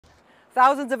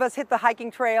Thousands of us hit the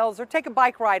hiking trails or take a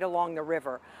bike ride along the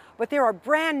river, but there are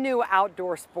brand new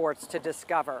outdoor sports to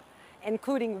discover,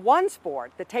 including one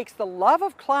sport that takes the love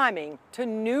of climbing to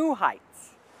new heights.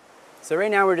 So right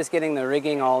now we're just getting the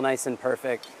rigging all nice and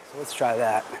perfect. So let's try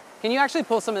that. Can you actually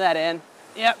pull some of that in?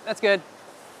 Yep, that's good.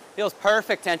 Feels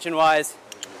perfect tension-wise.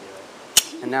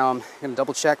 And now I'm gonna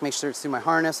double check, make sure it's through my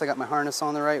harness. I got my harness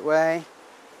on the right way.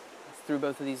 Through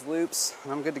both of these loops,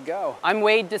 and I'm good to go. I'm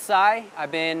Wade Desai.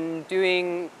 I've been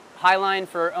doing highline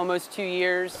for almost 2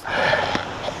 years.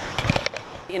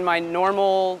 In my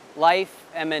normal life,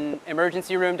 I'm an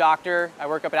emergency room doctor. I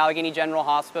work up at Allegheny General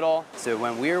Hospital. So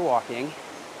when we're walking,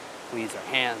 we use our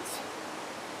hands.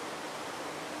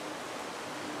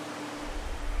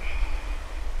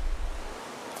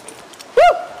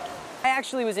 Woo! I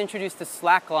actually was introduced to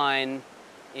slackline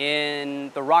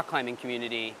in the rock climbing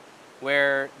community,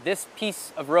 where this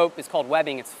piece of rope is called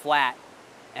webbing. It's flat,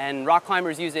 and rock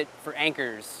climbers use it for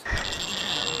anchors.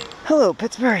 Hello,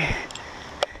 Pittsburgh.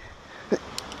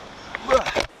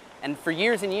 And for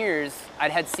years and years,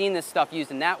 I'd had seen this stuff used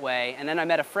in that way, and then I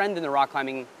met a friend in the rock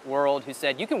climbing world who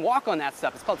said, you can walk on that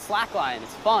stuff. It's called slackline.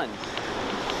 It's fun.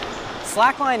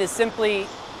 Slackline is simply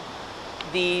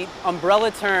the umbrella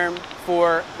term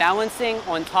for balancing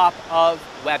on top of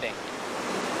webbing.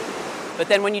 But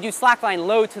then when you do slackline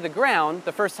low to the ground,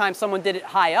 the first time someone did it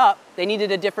high up, they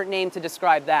needed a different name to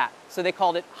describe that. So they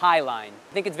called it highline.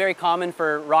 I think it's very common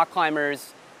for rock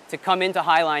climbers to come into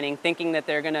highlining thinking that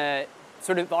they're gonna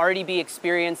sort of already be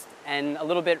experienced and a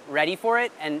little bit ready for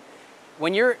it. And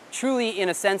when you're truly in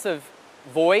a sense of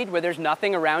void, where there's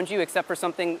nothing around you except for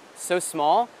something so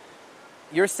small,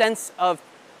 your sense of,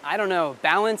 I don't know,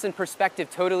 balance and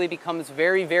perspective totally becomes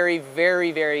very, very,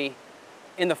 very, very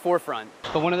in the forefront.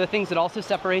 But one of the things that also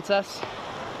separates us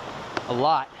a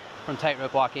lot from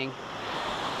tightrope walking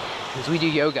is we do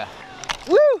yoga.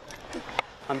 Woo!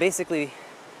 I'm basically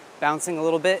bouncing a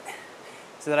little bit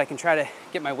so that I can try to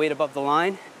get my weight above the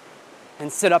line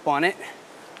and sit up on it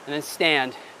and then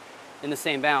stand in the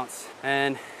same bounce.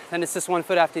 And then it's just one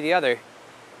foot after the other.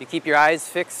 You keep your eyes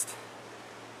fixed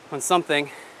on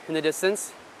something in the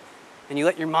distance and you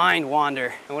let your mind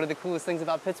wander. And one of the coolest things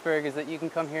about Pittsburgh is that you can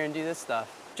come here and do this stuff.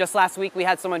 Just last week, we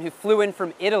had someone who flew in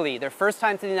from Italy, their first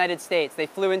time to the United States. They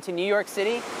flew into New York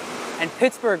City, and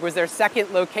Pittsburgh was their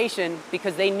second location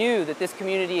because they knew that this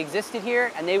community existed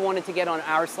here and they wanted to get on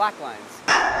our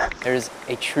slacklines. There's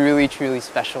a truly, truly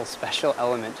special, special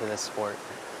element to this sport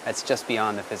that's just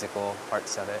beyond the physical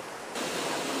parts of it.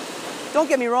 Don't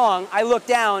get me wrong, I look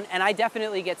down and I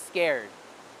definitely get scared.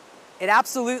 It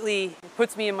absolutely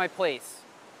puts me in my place.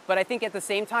 But I think at the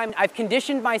same time, I've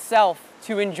conditioned myself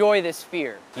to enjoy this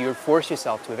fear. You force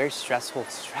yourself to a very stressful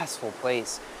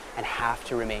place and have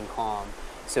to remain calm.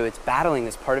 So it's battling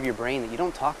this part of your brain that you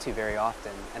don't talk to very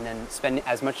often. And then spend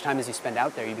as much time as you spend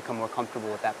out there, you become more comfortable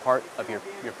with that part of your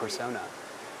persona.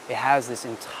 It has this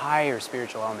entire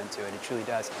spiritual element to it. It truly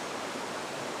does.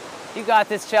 You got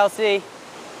this, Chelsea.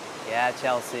 Yeah,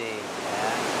 Chelsea.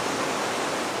 Yeah.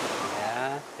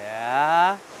 Yeah,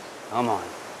 yeah. Come on.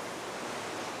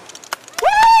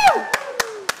 Woo!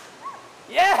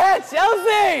 Yeah,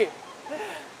 Chelsea!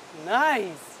 Nice.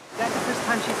 Is that the first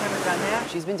time she's ever done that?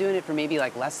 She's been doing it for maybe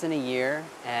like less than a year,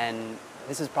 and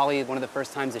this is probably one of the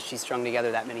first times that she's strung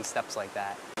together that many steps like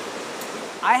that.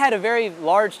 I had a very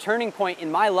large turning point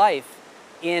in my life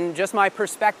in just my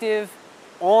perspective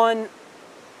on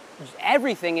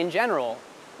everything in general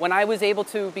when I was able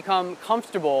to become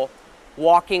comfortable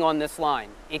walking on this line.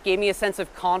 It gave me a sense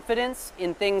of confidence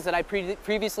in things that I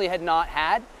previously had not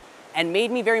had, and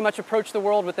made me very much approach the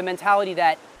world with the mentality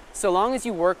that so long as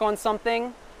you work on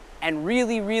something and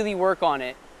really, really work on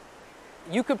it,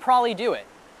 you could probably do it.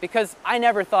 Because I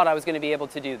never thought I was going to be able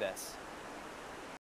to do this.